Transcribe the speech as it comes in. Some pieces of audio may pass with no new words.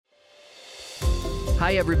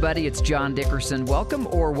Hi, everybody. It's John Dickerson.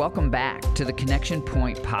 Welcome back to the Connection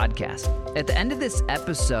Point podcast. At the end of this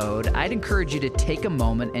episode, I'd encourage you to take a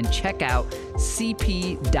moment and check out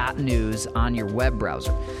cp.news on your web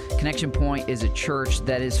browser. Connection Point is a church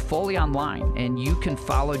that is fully online, and you can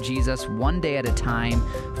follow Jesus one day at a time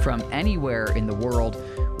from anywhere in the world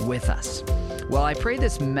with us. Well, I pray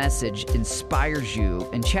this message inspires you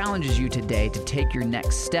and challenges you today to take your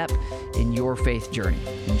next step in your faith journey.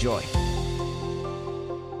 Enjoy.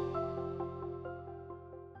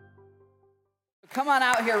 Come on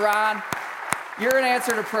out here, Ron. You're an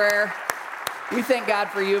answer to prayer. We thank God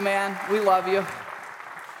for you, man. We love you.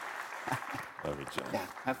 Love you, John. Yeah,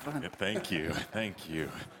 have fun. Yeah, thank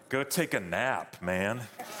you. Go take a nap, man.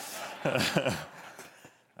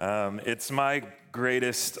 It's my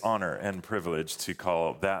greatest honor and privilege to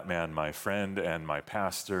call that man my friend and my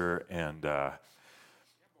pastor. And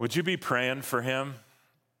would you be praying for him?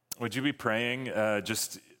 Would you be praying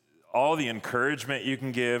just all the encouragement you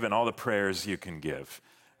can give and all the prayers you can give,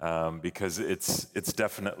 because it's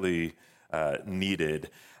definitely needed.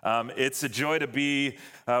 It's a joy to be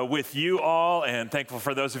with you all, and thankful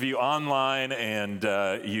for those of you online and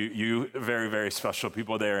you very, very special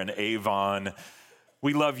people there in Avon.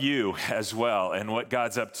 We love you as well, and what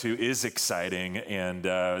God's up to is exciting, and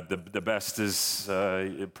the best is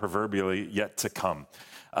proverbially yet to come.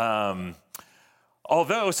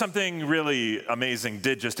 Although something really amazing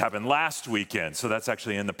did just happen last weekend, so that's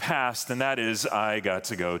actually in the past, and that is I got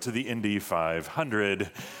to go to the Indy 500.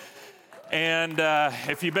 And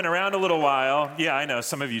if you've been around a little while, yeah, I know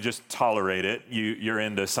some of you just tolerate it. You're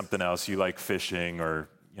into something else. You like fishing or,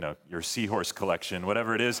 your seahorse collection,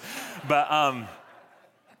 whatever it is. But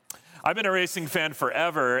I've been a racing fan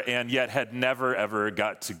forever and yet had never, ever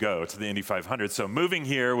got to go to the Indy 500. So moving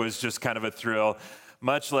here was just kind of a thrill,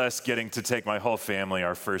 much less getting to take my whole family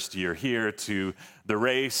our first year here to the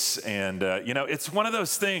race. And, it's one of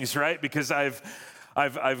those things, right? Because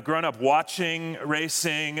I've grown up watching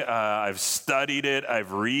racing. I've studied it.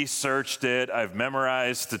 I've researched it. I've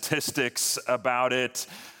memorized statistics about it.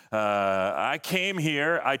 I came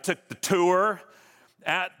here. I took the tour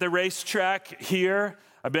at the racetrack here.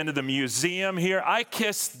 I've been to the museum here. I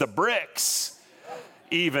kissed the bricks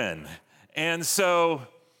even. And so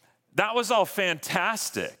that was all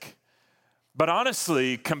fantastic. But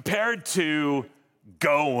honestly, compared to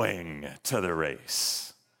going to the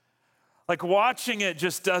race, like watching it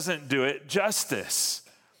just doesn't do it justice.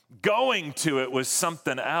 Going to it was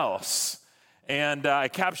something else. And I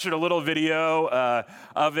captured a little video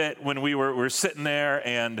of it when we were sitting there,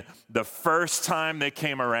 and the first time they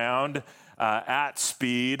came around at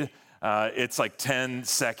speed, it's like 10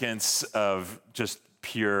 seconds of just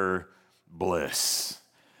pure bliss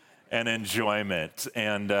and enjoyment.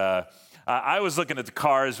 And I was looking at the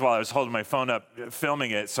cars while I was holding my phone up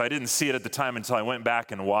filming it, so I didn't see it at the time until I went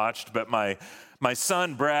back and watched. But my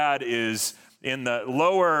son Brad is in the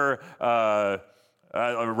lower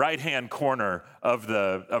right-hand corner of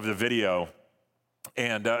the video,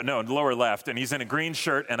 and lower left, and he's in a green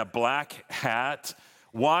shirt and a black hat.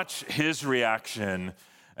 Watch his reaction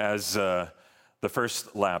as the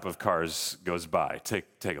first lap of cars goes by. Take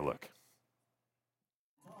a look.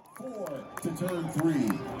 4 to turn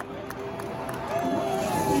 3.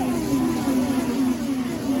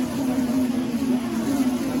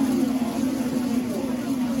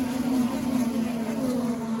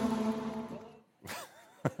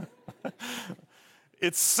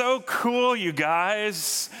 It's so cool, you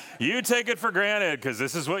guys. You take it for granted because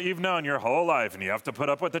this is what you've known your whole life and you have to put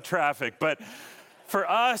up with the traffic. But for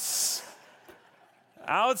us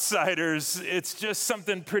outsiders, it's just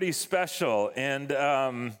something pretty special. And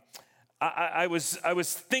I was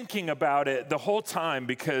thinking about it the whole time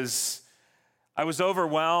because I was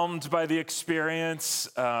overwhelmed by the experience.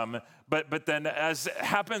 But then, as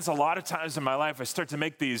happens a lot of times in my life, I start to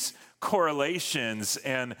make these correlations,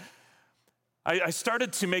 and I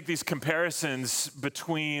started to make these comparisons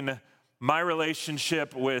between my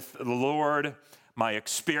relationship with the Lord, my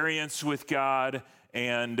experience with God,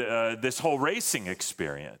 and this whole racing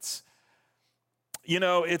experience.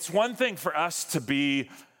 It's one thing for us to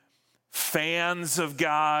be fans of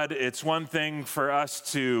God. It's one thing for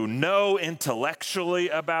us to know intellectually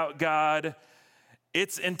about God.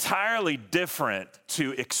 It's entirely different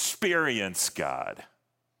to experience God.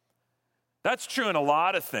 That's true in a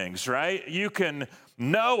lot of things, right? You can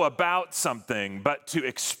know about something, but to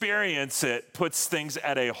experience it puts things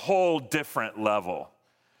at a whole different level.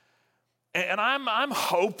 And I'm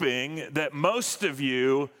hoping that most of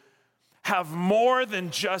you have more than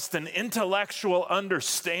just an intellectual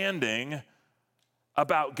understanding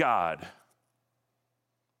about God.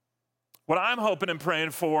 What I'm hoping and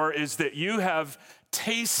praying for is that you have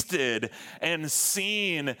tasted and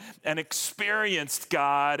seen and experienced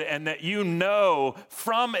God, and that you know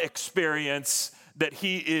from experience that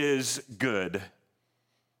he is good.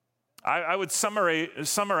 I would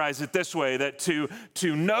summarize it this way, that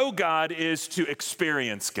to know God is to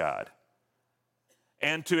experience God.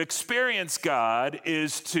 And to experience God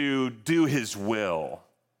is to do his will.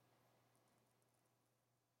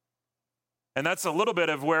 And that's a little bit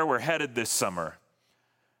of where we're headed this summer.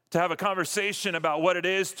 To have a conversation about what it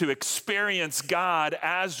is to experience God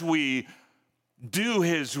as we do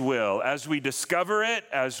his will, as we discover it,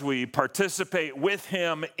 as we participate with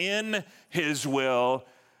him in his will.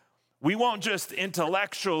 We won't just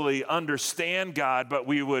intellectually understand God, but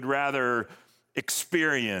we would rather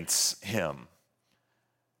experience him.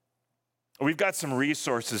 We've got some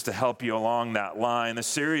resources to help you along that line. The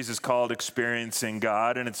series is called Experiencing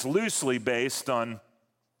God, and it's loosely based on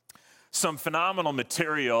some phenomenal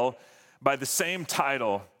material by the same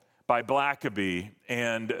title by Blackaby.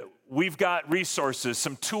 And we've got resources,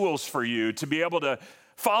 some tools for you to be able to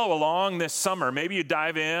follow along this summer. Maybe you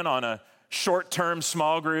dive in on a short-term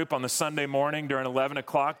small group on the Sunday morning during 11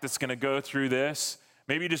 o'clock that's going to go through this.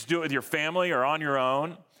 Maybe you just do it with your family or on your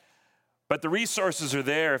own. But the resources are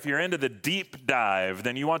there. If you're into the deep dive,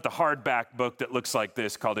 then you want the hardback book that looks like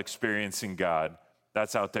this called Experiencing God.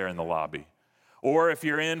 That's out there in the lobby. Or if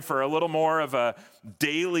you're in for a little more of a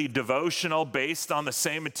daily devotional based on the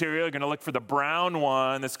same material, you're going to look for the brown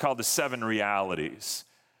one that's called The 7 Realities,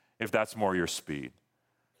 if that's more your speed.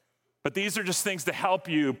 But these are just things to help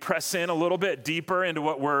you press in a little bit deeper into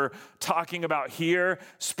what we're talking about here,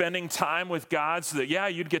 spending time with God so that, yeah,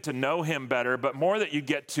 you'd get to know him better, but more that you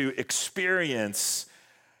get to experience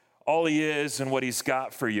all he is and what he's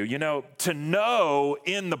got for you. You know, to know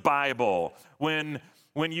in the Bible, when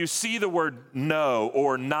you see the word know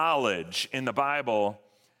or knowledge in the Bible,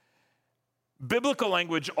 biblical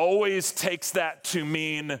language always takes that to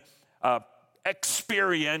mean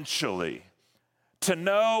experientially. To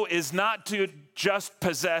know is not to just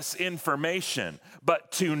possess information,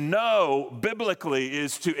 but to know biblically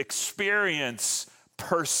is to experience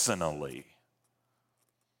personally.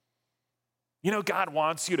 You know, God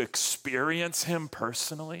wants you to experience him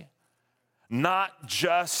personally, not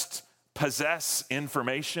just possess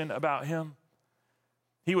information about him.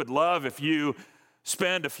 He would love if you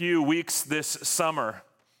spend a few weeks this summer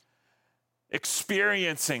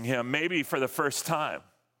experiencing him, maybe for the first time.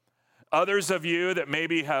 Others of you that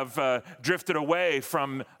maybe have drifted away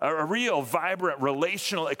from a real vibrant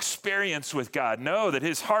relational experience with God know that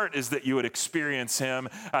his heart is that you would experience him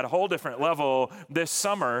at a whole different level this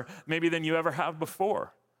summer, maybe than you ever have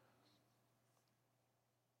before.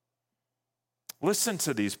 Listen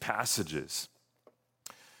to these passages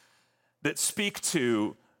that speak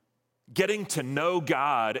to getting to know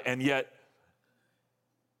God and yet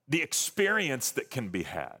the experience that can be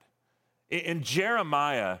had. In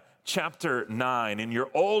Jeremiah chapter 9, in your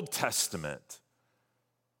Old Testament,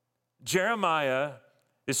 Jeremiah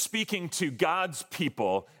is speaking to God's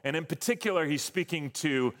people, and in particular, he's speaking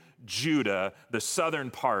to Judah, the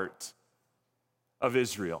southern part of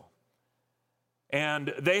Israel.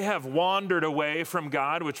 And they have wandered away from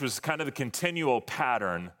God, which was kind of the continual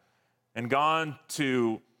pattern, and gone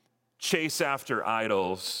to chase after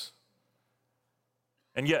idols.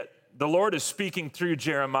 And yet, the Lord is speaking through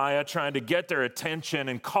Jeremiah, trying to get their attention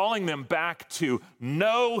and calling them back to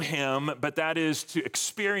know him, but that is to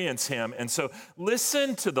experience him. And so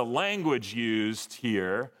listen to the language used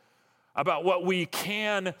here about what we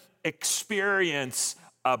can experience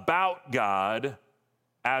about God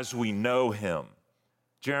as we know him.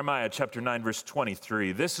 Jeremiah chapter 9, verse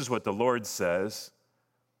 23, this is what the Lord says: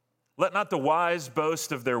 "Let not the wise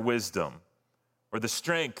boast of their wisdom, or the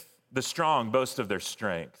strong boast of their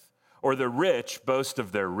strength, or the rich boast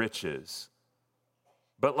of their riches.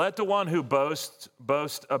 But let the one who boast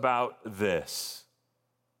about this,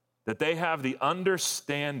 that they have the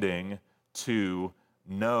understanding to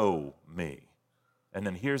know me." And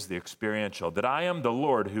then here's the experiential: "that I am the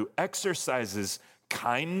Lord who exercises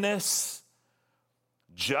kindness,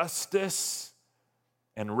 justice,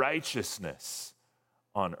 and righteousness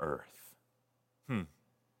on earth."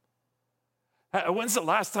 When's the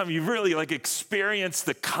last time you really experienced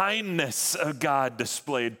the kindness of God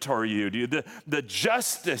displayed toward you? The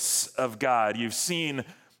justice of God you've seen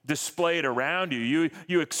displayed around you.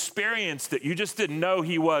 You experienced it. You just didn't know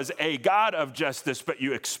he was a God of justice, but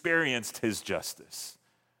you experienced his justice.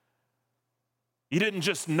 You didn't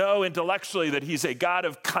just know intellectually that he's a God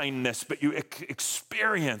of kindness, but you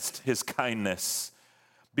experienced his kindness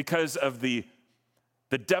because of the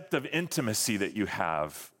depth of intimacy that you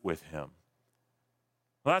have with him.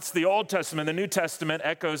 Well, that's the Old Testament. The New Testament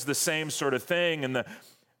echoes the same sort of thing. In the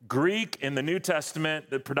Greek, in the New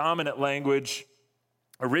Testament, the predominant language,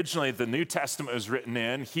 originally the New Testament was written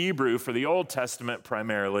in Hebrew for the Old Testament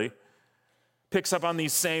primarily, picks up on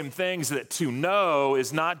these same things, that to know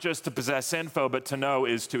is not just to possess info, but to know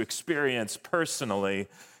is to experience personally.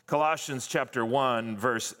 Colossians chapter 1,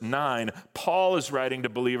 verse 9, Paul is writing to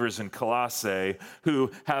believers in Colossae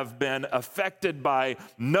who have been affected by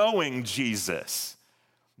knowing Jesus,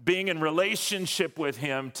 being in relationship with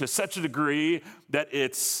him to such a degree that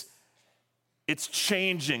it's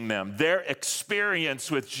changing them. Their experience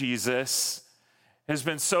with Jesus has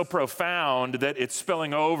been so profound that it's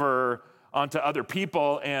spilling over onto other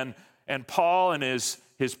people. And Paul and his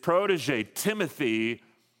protege, Timothy,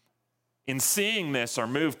 in seeing this, are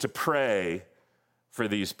moved to pray for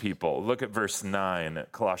these people. Look at verse 9,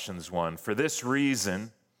 Colossians 1. For this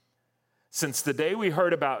reason, since the day we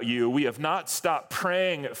heard about you, we have not stopped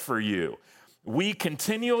praying for you. We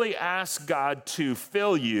continually ask God to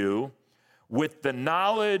fill you with the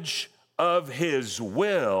knowledge of his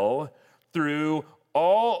will through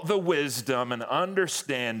all the wisdom and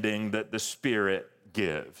understanding that the Spirit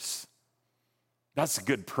gives. That's a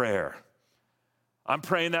good prayer. I'm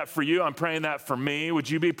praying that for you. I'm praying that for me. Would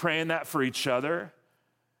you be praying that for each other?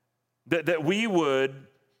 That we would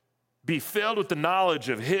be filled with the knowledge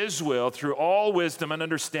of his will through all wisdom and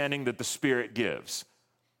understanding that the Spirit gives.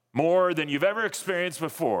 More than you've ever experienced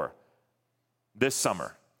before this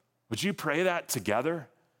summer. Would you pray that together?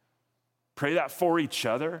 Pray that for each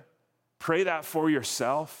other? Pray that for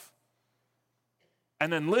yourself.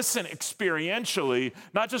 And then listen experientially,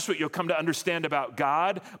 not just what you'll come to understand about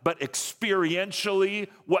God, but experientially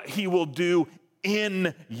what he will do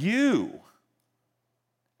in you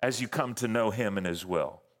as you come to know him and his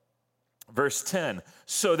will. Verse 10,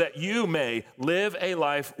 so that you may live a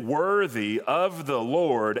life worthy of the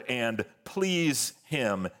Lord and please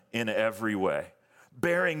him in every way,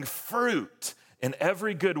 bearing fruit in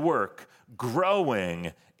every good work,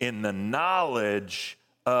 growing in the knowledge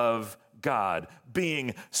of God,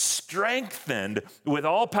 being strengthened with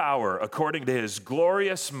all power according to his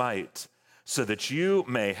glorious might, so that you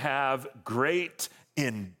may have great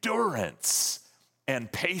endurance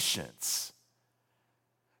and patience.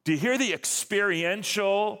 Do you hear the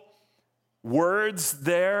experiential words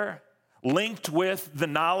there linked with the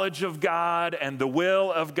knowledge of God and the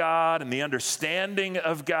will of God and the understanding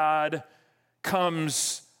of God?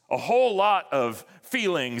 Comes a whole lot of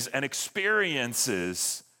feelings and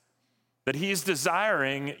experiences that he's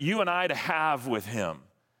desiring you and I to have with him.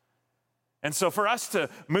 And so for us to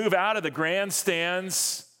move out of the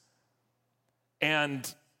grandstands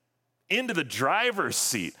and into the driver's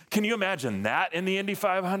seat, can you imagine that in the Indy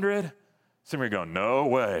 500? Some of you are going, no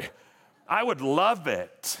way. I would love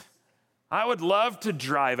it. I would love to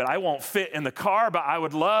drive it. I won't fit in the car, but I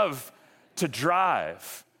would love to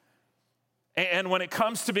drive. And when it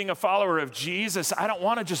comes to being a follower of Jesus, I don't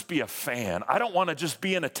want to just be a fan. I don't want to just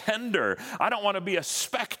be an attender. I don't want to be a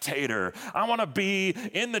spectator. I want to be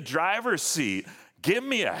in the driver's seat. Give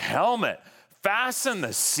me a helmet. Fasten the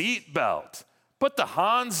seatbelt. Put the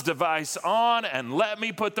Hans device on and let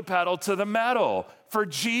me put the pedal to the metal for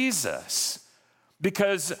Jesus.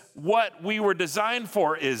 Because what we were designed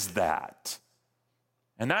for is that.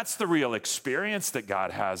 And that's the real experience that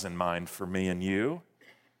God has in mind for me and you.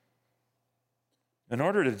 In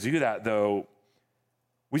order to do that, though,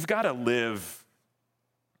 we've got to live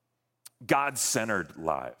God-centered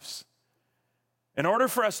lives. In order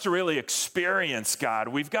for us to really experience God,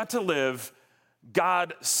 we've got to live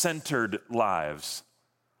God-centered lives,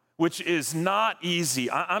 which is not easy.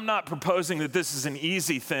 I'm not proposing that this is an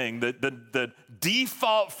easy thing. The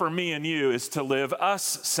default for me and you is to live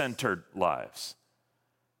us-centered lives.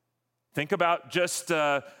 Think about just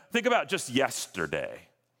yesterday.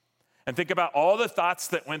 And think about all the thoughts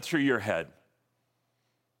that went through your head.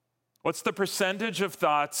 What's the percentage of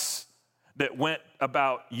thoughts that went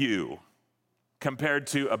about you compared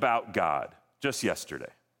to about God just yesterday?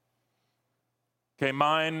 Okay,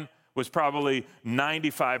 mine was probably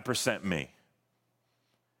 95% me.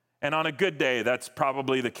 And on a good day, that's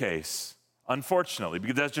probably the case, unfortunately,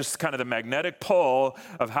 because that's just kind of the magnetic pull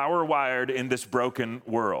of how we're wired in this broken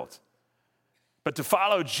world. But to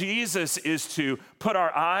follow Jesus is to put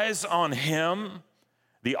our eyes on him,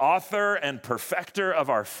 the author and perfecter of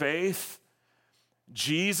our faith.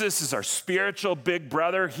 Jesus is our spiritual big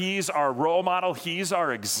brother. He's our role model. He's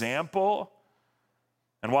our example.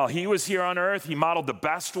 And while he was here on earth, he modeled the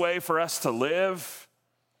best way for us to live.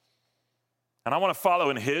 And I want to follow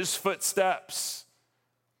in his footsteps.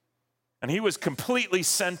 And he was completely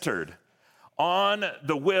centered on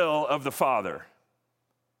the will of the Father.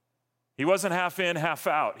 He wasn't half in, half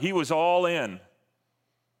out. He was all in.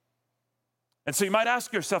 And so you might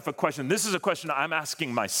ask yourself a question. This is a question I'm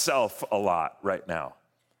asking myself a lot right now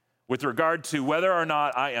with regard to whether or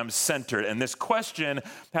not I am centered. And this question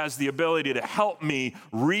has the ability to help me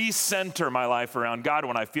recenter my life around God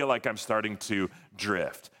when I feel like I'm starting to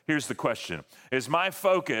drift. Here's the question. Is my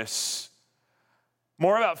focus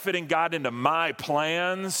more about fitting God into my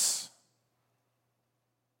plans,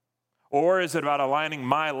 or is it about aligning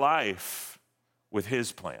my life with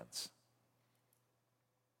his plans?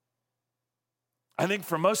 I think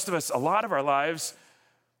for most of us, a lot of our lives,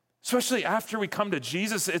 especially after we come to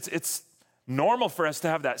Jesus, it's normal for us to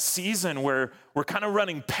have that season where we're kind of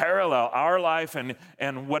running parallel. Our life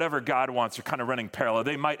and whatever God wants are kind of running parallel.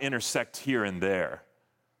 They might intersect here and there.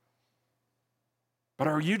 But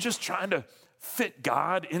are you just trying to fit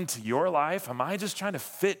God into your life? Am I just trying to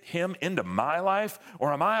fit him into my life?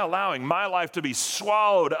 Or am I allowing my life to be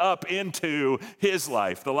swallowed up into his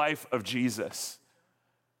life, the life of Jesus?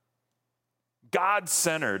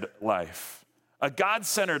 God-centered life. A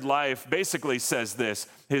God-centered life basically says this: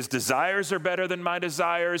 his desires are better than my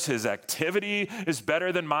desires, his activity is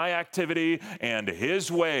better than my activity, and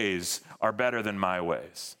his ways are better than my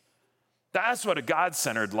ways. That's what a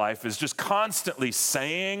God-centered life is, just constantly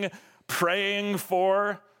saying, praying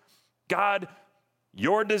for. God,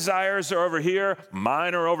 your desires are over here,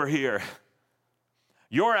 mine are over here.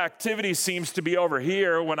 Your activity seems to be over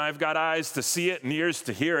here when I've got eyes to see it and ears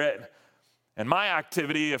to hear it. And my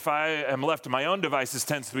activity, if I am left to my own devices,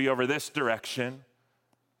 tends to be over this direction.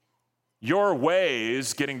 Your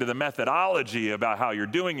ways, getting to the methodology about how you're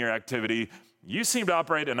doing your activity, you seem to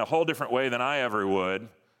operate in a whole different way than I ever would.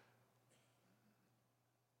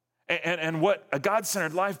 And what a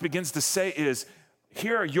God-centered life begins to say is,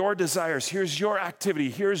 here are your desires, here's your activity,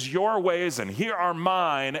 here's your ways, and here are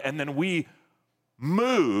mine, and then we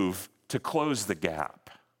move to close the gap.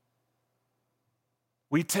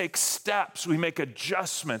 We take steps, we make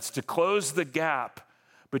adjustments to close the gap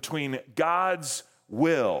between God's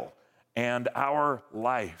will and our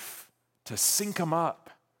life, to sync them up.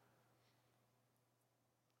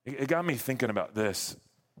 It got me thinking about this.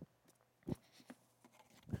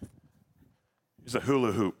 Here's a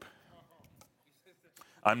hula hoop.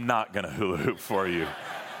 I'm not going to hula hoop for you.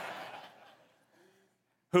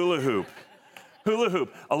 Hula hoop. Hula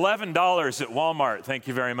hoop. $11 at Walmart. Thank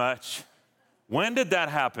you very much. When did that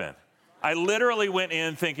happen? I literally went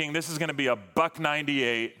in thinking this is going to be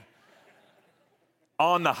 $1.98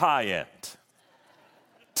 on the high end.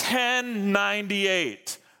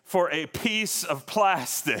 $10.98 for a piece of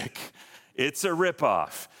plastic. It's a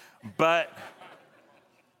ripoff, but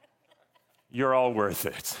you're all worth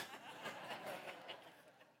it.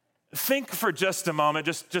 Think for just a moment,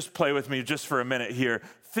 just play with me just for a minute here.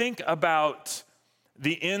 Think about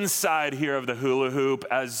the inside here of the hula hoop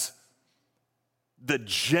as the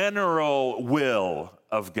general will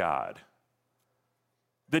of God.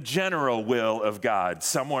 The general will of God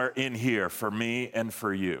somewhere in here for me and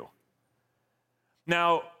for you.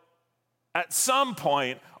 Now, at some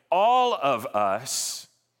point, all of us,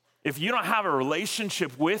 if you don't have a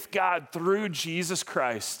relationship with God through Jesus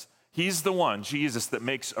Christ, he's the one, Jesus, that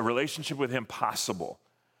makes a relationship with him possible,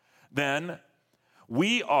 then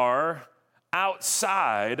we are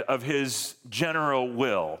outside of his general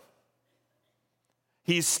will.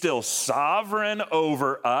 He's still sovereign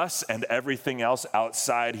over us and everything else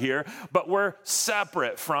outside here, but we're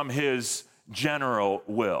separate from his general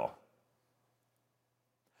will.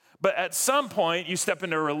 But at some point, you step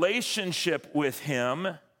into a relationship with him,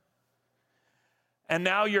 and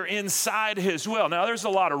now you're inside his will. Now, there's a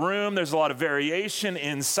lot of room, there's a lot of variation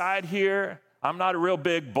inside here. I'm not a real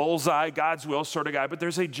big bullseye, God's will sort of guy, but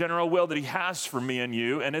there's a general will that he has for me and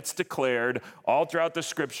you, and it's declared all throughout the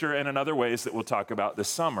scripture and in other ways that we'll talk about this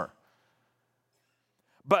summer.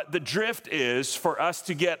 But the drift is for us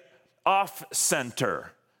to get off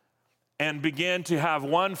center and begin to have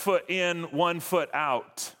one foot in, one foot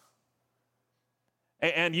out.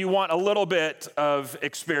 And you want a little bit of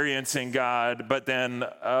experiencing God, but then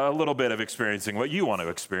a little bit of experiencing what you want to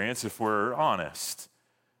experience, if we're honest.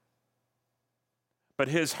 But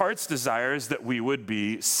his heart's desire is that we would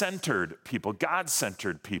be centered people,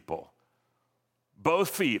 God-centered people. Both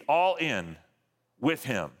feet all in with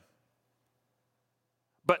him.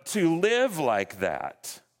 But to live like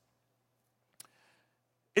that,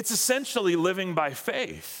 it's essentially living by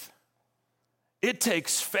faith. It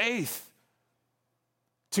takes faith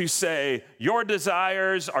to say, your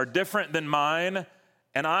desires are different than mine,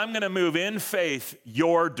 and I'm going to move in faith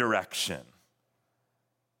your direction.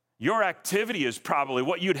 Your activity is probably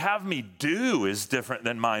what you'd have me do is different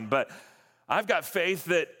than mine, but I've got faith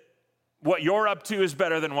that what you're up to is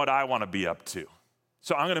better than what I want to be up to.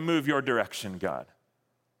 So I'm going to move your direction, God.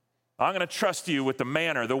 I'm going to trust you with the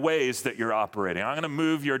manner, the ways that you're operating. I'm going to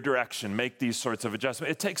move your direction, make these sorts of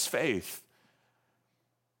adjustments. It takes faith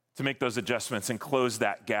to make those adjustments and close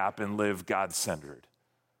that gap and live God-centered.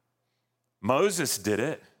 Moses did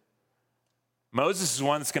it. Moses is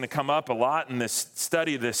one that's going to come up a lot in this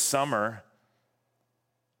study this summer.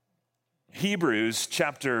 Hebrews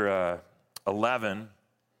chapter 11,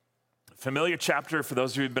 familiar chapter for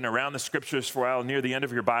those of you who've been around the scriptures for a while, near the end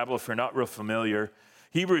of your Bible if you're not real familiar.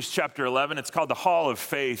 Hebrews chapter 11, it's called the Hall of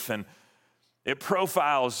Faith, and it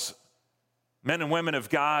profiles men and women of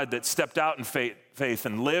God that stepped out in faith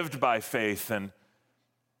and lived by faith, and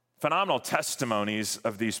phenomenal testimonies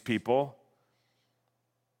of these people.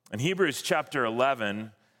 In Hebrews chapter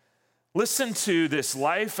 11, listen to this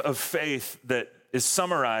life of faith that is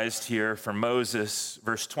summarized here for Moses,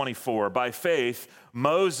 verse 24. By faith,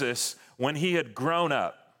 Moses, when he had grown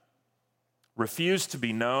up, refused to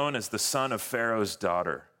be known as the son of Pharaoh's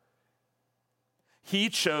daughter. He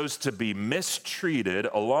chose to be mistreated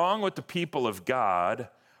along with the people of God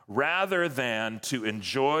rather than to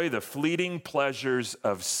enjoy the fleeting pleasures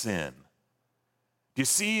of sin. Do you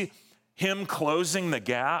see him closing the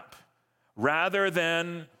gap? Rather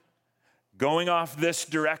than going off this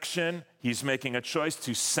direction, he's making a choice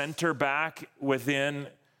to center back within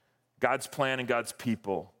God's plan and God's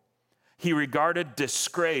people. He regarded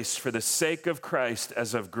disgrace for the sake of Christ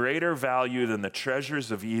as of greater value than the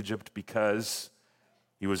treasures of Egypt because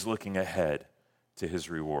he was looking ahead to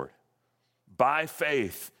his reward. By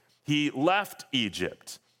faith, he left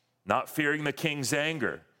Egypt, not fearing the king's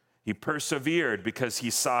anger. He persevered because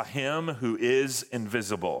he saw him who is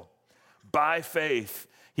invisible. By faith,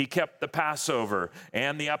 he kept the Passover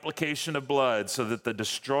and the application of blood so that the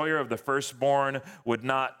destroyer of the firstborn would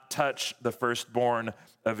not touch the firstborn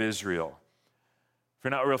of Israel. If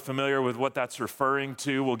you're not real familiar with what that's referring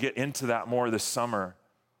to, we'll get into that more this summer.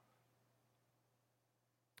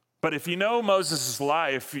 But if you know Moses'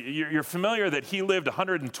 life, you're familiar that he lived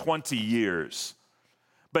 120 years.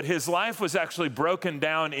 But his life was actually broken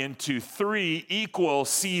down into 3 equal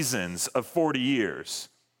seasons of 40 years.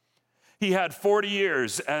 He had 40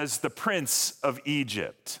 years as the prince of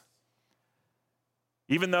Egypt.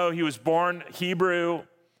 Even though he was born Hebrew,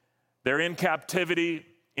 they're in captivity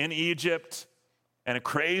in Egypt, and a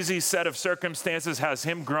crazy set of circumstances has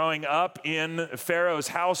him growing up in Pharaoh's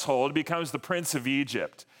household, becomes the prince of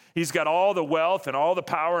Egypt. He's got all the wealth and all the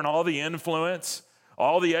power and all the influence,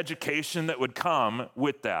 all the education that would come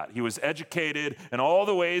with that. He was educated in all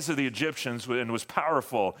the ways of the Egyptians and was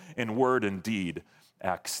powerful in word and deed,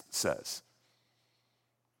 Acts says.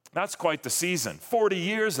 That's quite the season, 40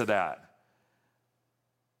 years of that.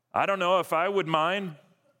 I don't know if I would mind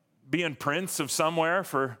being prince of somewhere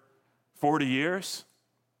for 40 years.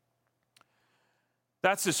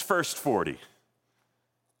 That's his first 40.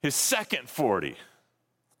 His second 40,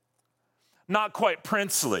 not quite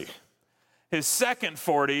princely. His second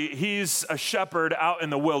 40, he's a shepherd out in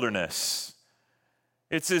the wilderness.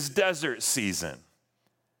 It's his desert season.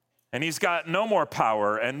 And he's got no more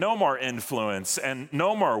power and no more influence and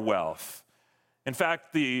no more wealth. In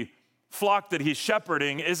fact, the flock that he's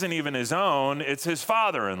shepherding isn't even his own, it's his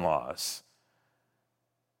father-in-law's.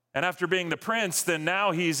 And after being the prince, then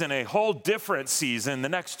now he's in a whole different season. The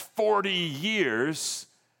next 40 years,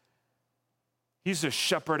 he's just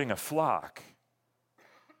shepherding a flock.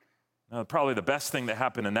 Now, probably the best thing that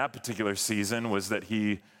happened in that particular season was that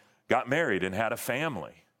he got married and had a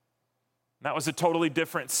family. That was a totally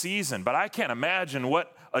different season, but I can't imagine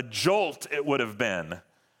what a jolt it would have been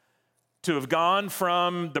to have gone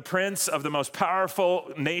from the prince of the most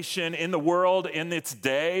powerful nation in the world in its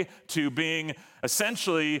day to being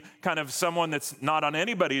essentially kind of someone that's not on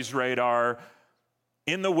anybody's radar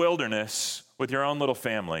in the wilderness with your own little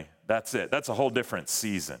family. That's it. That's a whole different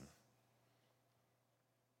season.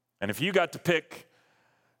 And if you got to pick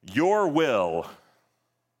your will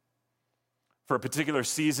for a particular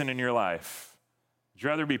season in your life, would you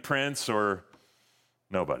rather be prince or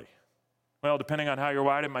nobody? Well, depending on how you're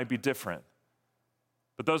wired, it might be different.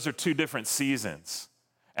 But those are 2 different seasons.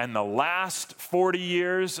 And the last 40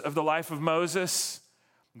 years of the life of Moses,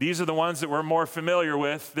 these are the ones that we're more familiar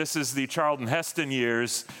with. This is the Charlton Heston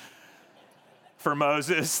years for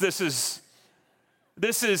Moses. This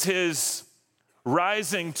is his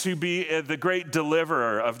rising to be the great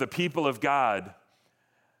deliverer of the people of God.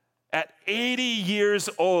 At 80 years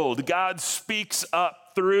old, God speaks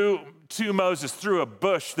up to Moses through a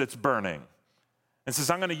bush that's burning and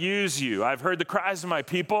says, I'm going to use you. I've heard the cries of my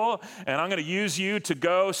people, and I'm going to use you to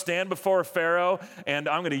go stand before Pharaoh, and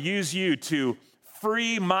I'm going to use you to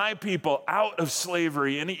free my people out of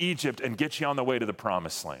slavery in Egypt and get you on the way to the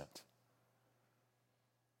promised land.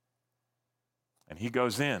 And he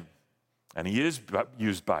goes in, and he is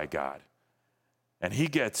used by God. And he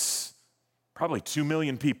gets probably 2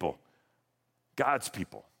 million people, God's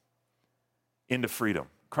people, into freedom,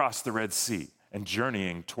 across the Red Sea, and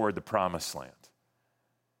journeying toward the promised land.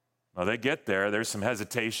 Well, they get there. There's some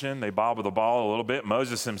hesitation. They bobble the ball a little bit.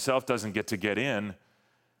 Moses himself doesn't get to get in.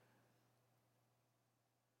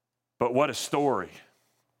 But what a story.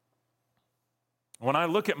 When I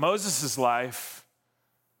look at Moses' life,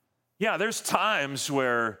 yeah, there's times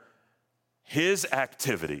where his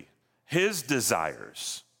activity, his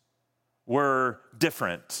desires were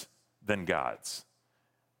different than God's.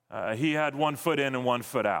 He had 1 foot in and 1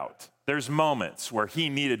 foot out. There's moments where he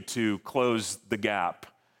needed to close the gap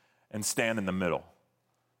and stand in the middle,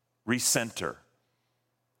 recenter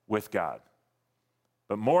with God.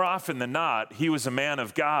 But more often than not, he was a man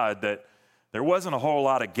of God that there wasn't a whole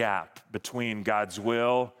lot of gap between God's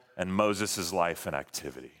will and Moses' life and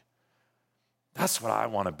activity. That's what I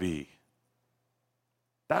want to be.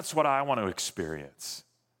 That's what I want to experience.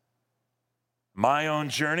 My own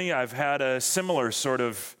journey, I've had a similar sort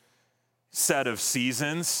of set of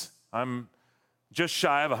seasons. I'm just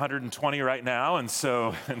shy of 120 right now, and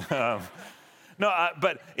so,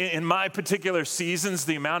 but in my particular seasons,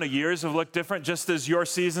 the amount of years have looked different, just as your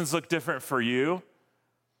seasons look different for you.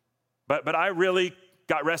 But I really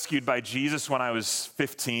got rescued by Jesus when I was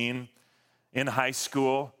 15 in high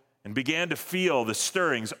school and began to feel the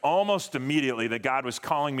stirrings almost immediately that God was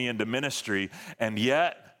calling me into ministry, and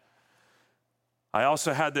yet I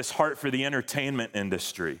also had this heart for the entertainment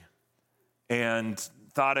industry and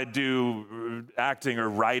thought I'd do acting or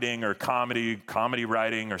writing or comedy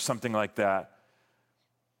writing or something like that.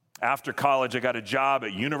 After college, I got a job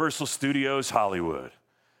at Universal Studios Hollywood.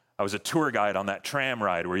 I was a tour guide on that tram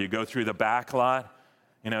ride where you go through the back lot,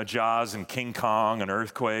 Jaws and King Kong and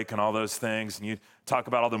Earthquake and all those things, and you talk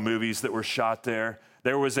about all the movies that were shot there.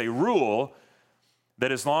 There was a rule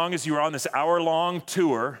that as long as you were on this hour-long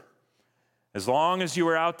tour, as long as you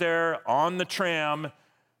were out there on the tram,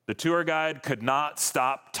 the tour guide could not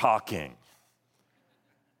stop talking.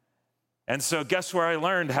 And so guess where I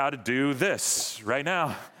learned how to do this right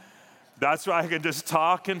now? That's why I could just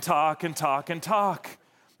talk and talk and talk and talk.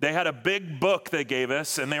 They had a big book they gave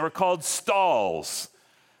us, and they were called stalls.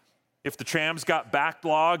 If the trams got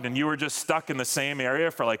backlogged and you were just stuck in the same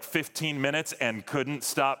area for like 15 minutes and couldn't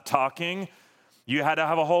stop talking, you had to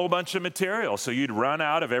have a whole bunch of material. So you'd run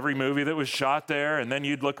out of every movie that was shot there, and then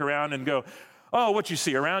you'd look around and go, oh, what you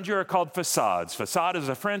see around you are called facades. Facade is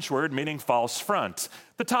a French word meaning false front.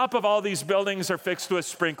 The top of all these buildings are fixed with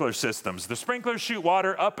sprinkler systems. The sprinklers shoot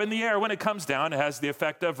water up in the air. When it comes down, it has the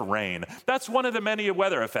effect of rain. That's one of the many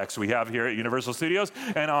weather effects we have here at Universal Studios,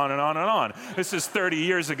 and on and on and on. This is 30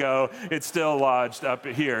 years ago. It's still lodged up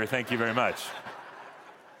here. Thank you very much.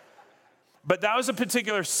 But that was a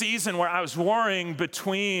particular season where I was warring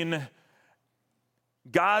between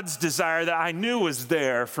God's desire that I knew was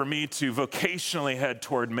there for me to vocationally head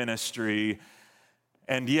toward ministry,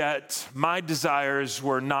 and yet my desires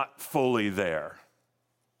were not fully there.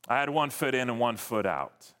 I had 1 foot in and 1 foot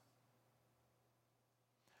out.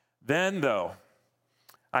 Then, though,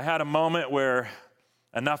 I had a moment where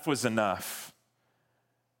enough was enough.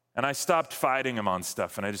 And I stopped fighting him on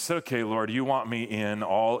stuff. And I just said, okay, Lord, you want me in,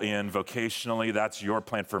 all in, vocationally. That's your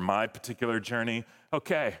plan for my particular journey.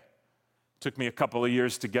 Okay. Took me a couple of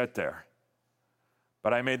years to get there.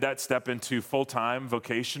 But I made that step into full-time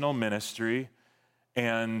vocational ministry.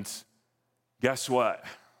 And guess what?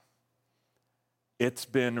 It's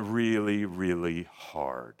been really, really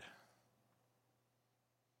hard.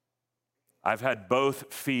 I've had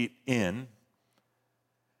both feet in.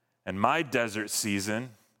 And my desert season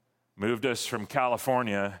moved us from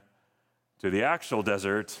California to the actual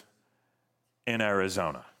desert in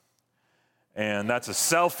Arizona. And that's a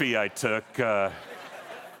selfie I took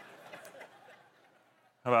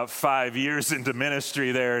about 5 years into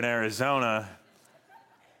ministry there in Arizona.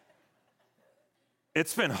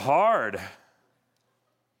 It's been hard.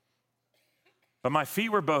 But my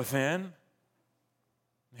feet were both in.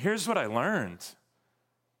 Here's what I learned.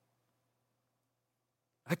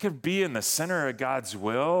 I could be in the center of God's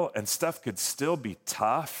will and stuff could still be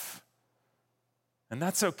tough. And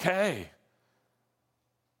that's okay.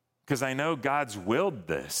 Because I know God's willed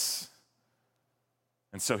this.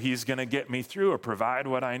 And so he's going to get me through or provide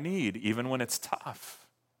what I need, even when it's tough.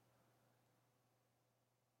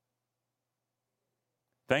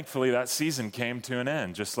 Thankfully, that season came to an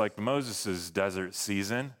end, just like Moses' desert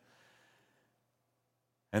season.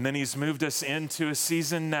 And then he's moved us into a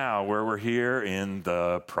season now where we're here in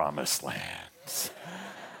the promised land.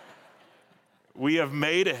 We have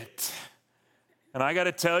made it. And I got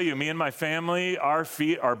to tell you, me and my family, our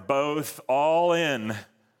feet are both all in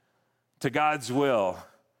to God's will.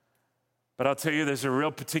 But I'll tell you, there's a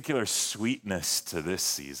real particular sweetness to this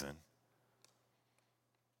season.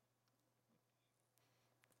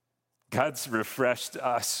 God's refreshed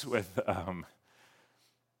us with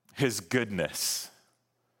his goodness.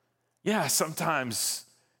 Yeah, sometimes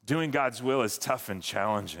doing God's will is tough and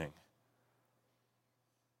challenging.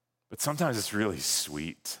 But sometimes it's really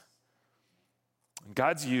sweet. And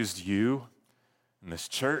God's used you and this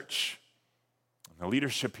church and the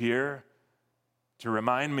leadership here to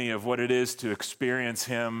remind me of what it is to experience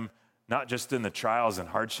him, not just in the trials and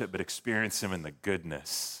hardship, but experience him in the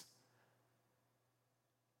goodness.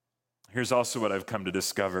 Here's also what I've come to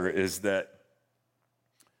discover is that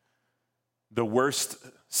the worst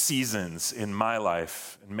seasons in my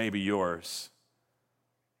life, and maybe yours,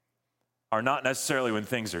 are not necessarily when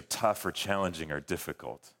things are tough or challenging or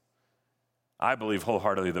difficult. I believe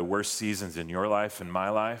wholeheartedly the worst seasons in your life and my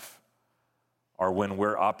life are when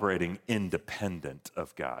we're operating independent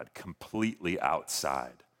of God, completely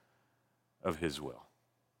outside of his will,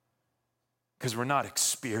 because we're not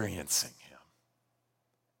experiencing him.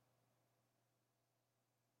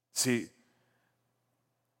 See,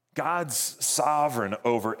 God's sovereign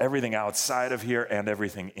over everything outside of here and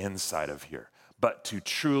everything inside of here. But to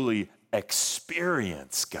truly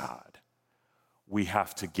experience God, we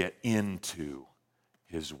have to get into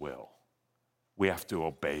his will. We have to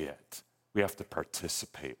obey it. We have to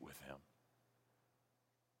participate with him.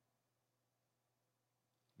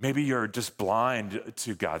 Maybe you're just blind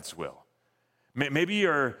to God's will. Maybe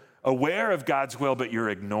you're aware of God's will, but you're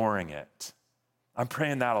ignoring it. I'm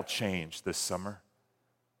praying that'll change this summer.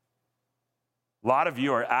 A lot of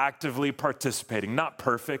you are actively participating, not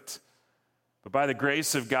perfect, but by the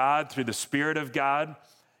grace of God, through the Spirit of God,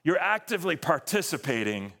 you're actively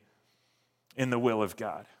participating in the will of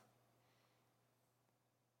God.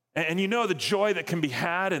 And you know the joy that can be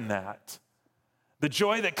had in that. The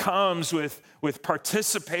joy that comes with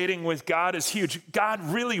participating with God is huge. God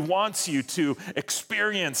really wants you to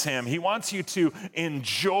experience him. He wants you to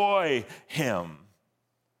enjoy him.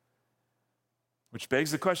 Which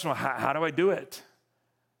begs the question, well, how do I do it?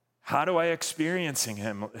 How do I experience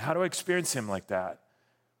him? How do I experience him like that?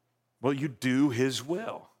 Well, you do his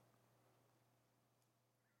will.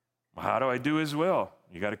 Well, how do I do his will?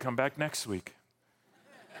 You got to come back next week.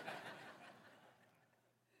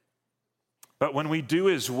 But when we do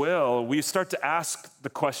his will, we start to ask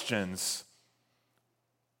the questions.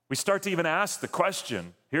 We start to even ask the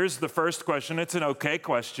question. Here's the first question. It's an okay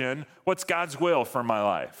question. What's God's will for my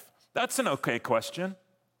life? That's an okay question.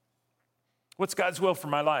 What's God's will for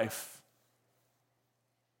my life?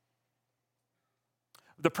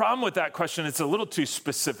 The problem with that question, it's a little too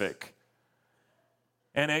specific.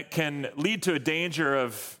 And it can lead to a danger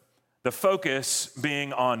of the focus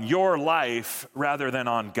being on your life rather than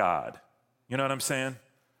on God. You know what I'm saying?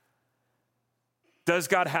 Does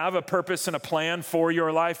God have a purpose and a plan for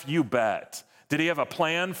your life? You bet. Did he have a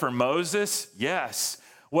plan for Moses? Yes.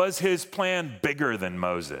 Was his plan bigger than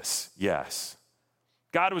Moses? Yes.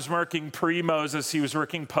 God was working pre-Moses. He was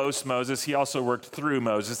working post-Moses. He also worked through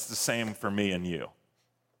Moses. It's the same for me and you.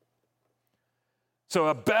 So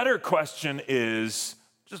a better question is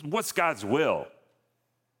just what's God's will?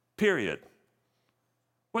 Period.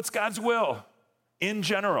 What's God's will in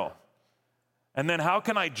general? And then how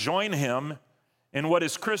can I join him in what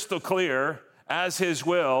is crystal clear as his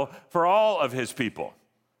will for all of his people?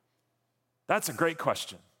 That's a great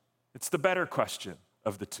question. It's the better question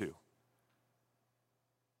of the two.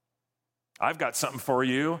 I've got something for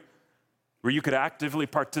you where you could actively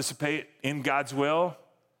participate in God's will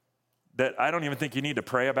that I don't even think you need to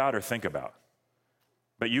pray about or think about.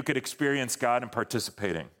 But you could experience God and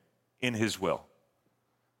participating in his will.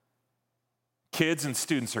 Kids and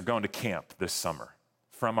students are going to camp this summer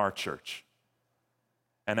from our church.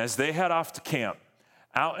 And as they head off to camp,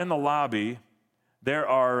 out in the lobby, there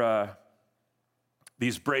are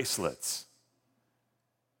these bracelets.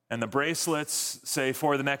 And the bracelets say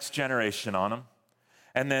for the next generation on them.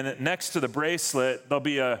 And then next to the bracelet, there'll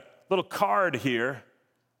be a little card here.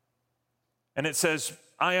 And it says,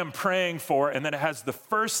 I am praying for, and then it has the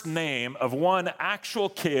first name of one actual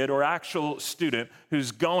kid or actual student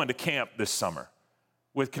who's going to camp this summer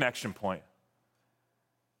with Connection Point.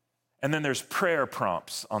 And then there's prayer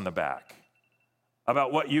prompts on the back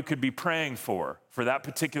about what you could be praying for that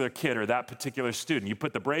particular kid or that particular student. You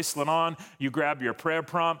put the bracelet on, you grab your prayer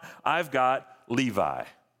prompt. I've got Levi.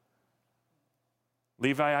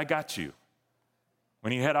 Levi, I got you.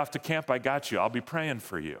 When you head off to camp, I got you. I'll be praying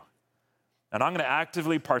for you. And I'm going to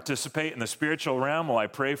actively participate in the spiritual realm while I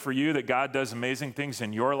pray for you that God does amazing things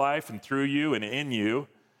in your life and through you and in you.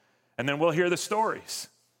 And then we'll hear the stories.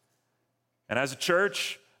 And as a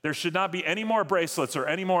church, there should not be any more bracelets or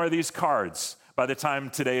any more of these cards by the time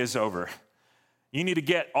today is over. You need to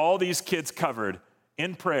get all these kids covered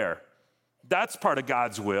in prayer. That's part of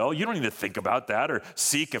God's will. You don't need to think about that or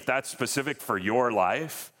seek if that's specific for your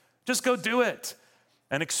life. Just go do it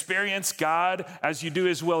and experience God as you do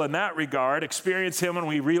his will in that regard. Experience him when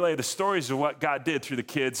we relay the stories of what God did through the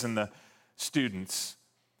kids and the students,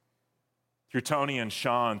 through Tony and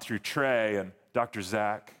Sean, through Trey and Dr.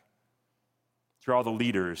 Zach, through all the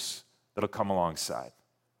leaders that'll come alongside.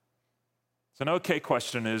 So an okay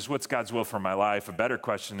question is, what's God's will for my life? A better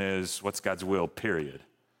question is, what's God's will, period?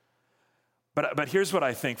 But here's what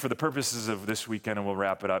I think for the purposes of this weekend, and we'll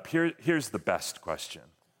wrap it up. Here's the best question.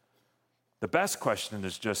 The best question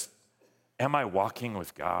is just, am I walking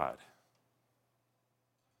with God?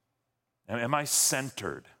 Am I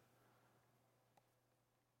centered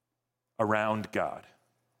around God?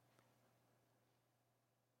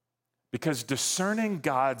 Because discerning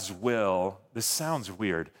God's will, this sounds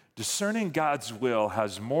weird, discerning God's will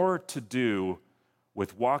has more to do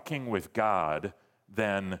with walking with God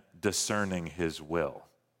than discerning his will.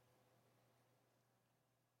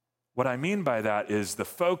 What I mean by that is the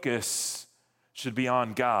focus should be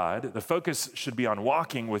on God. The focus should be on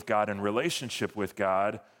walking with God in relationship with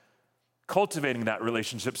God, cultivating that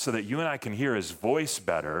relationship so that you and I can hear his voice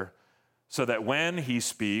better, so that when he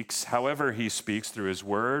speaks, however he speaks through his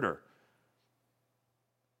word, or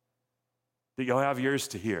that you'll have ears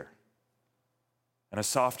to hear and a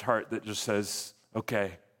soft heart that just says,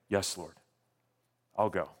 okay, yes, Lord, I'll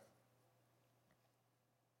go.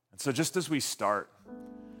 And so just as we start,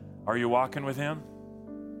 are you walking with him?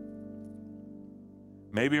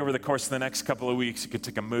 Maybe over the course of the next couple of weeks, you could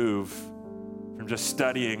take a move from just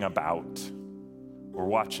studying about or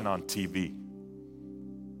watching on TV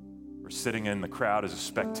or sitting in the crowd as a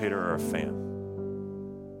spectator or a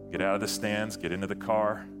fan. Get out of the stands, get into the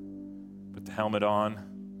car, put the helmet on,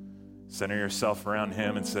 center yourself around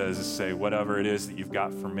him and say, whatever it is that you've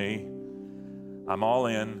got for me, I'm all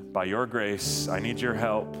in. By your grace, I need your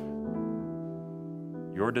help,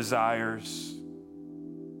 your desires,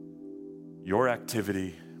 your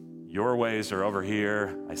activity, your ways are over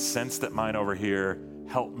here. I sense that mine over here.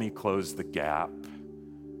 Help me close the gap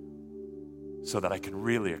so that I can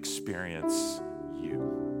really experience you.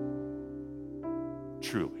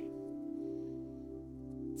 Truly.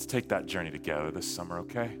 Let's take that journey together this summer,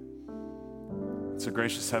 okay? So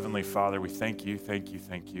gracious Heavenly Father, we thank you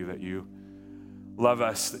that you love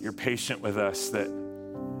us, that you're patient with us, that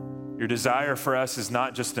your desire for us is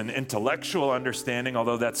not just an intellectual understanding,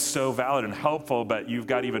 although that's so valid and helpful, but you've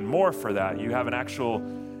got even more for that. You have an actual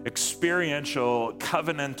experiential,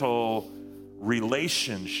 covenantal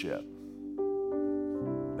relationship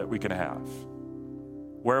that we can have,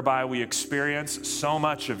 whereby we experience so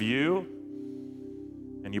much of you,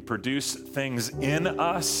 and you produce things in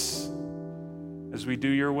us as we do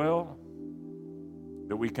your will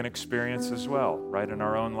that we can experience as well, right in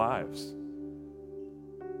our own lives.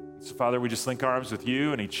 So, Father, we just link arms with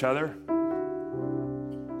you and each other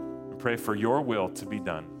and pray for your will to be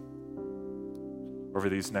done over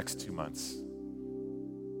these next 2 months.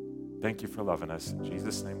 Thank you for loving us. In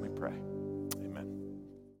Jesus' name we pray. Amen.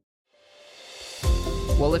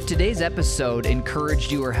 Well, if today's episode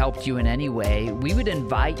encouraged you or helped you in any way, we would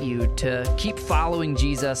invite you to keep following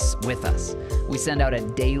Jesus with us. We send out a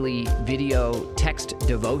daily video text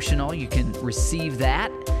devotional. You can receive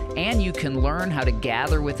that, and you can learn how to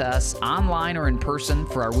gather with us online or in person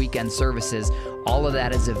for our weekend services. All of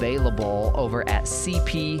that is available over at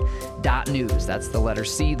cp.news. That's the letter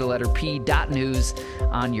C, the letter P, .news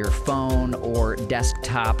on your phone or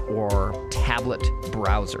desktop or tablet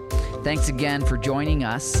browser. Thanks again for joining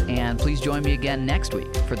us, and please join me again next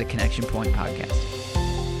week for the Connection Point Podcast.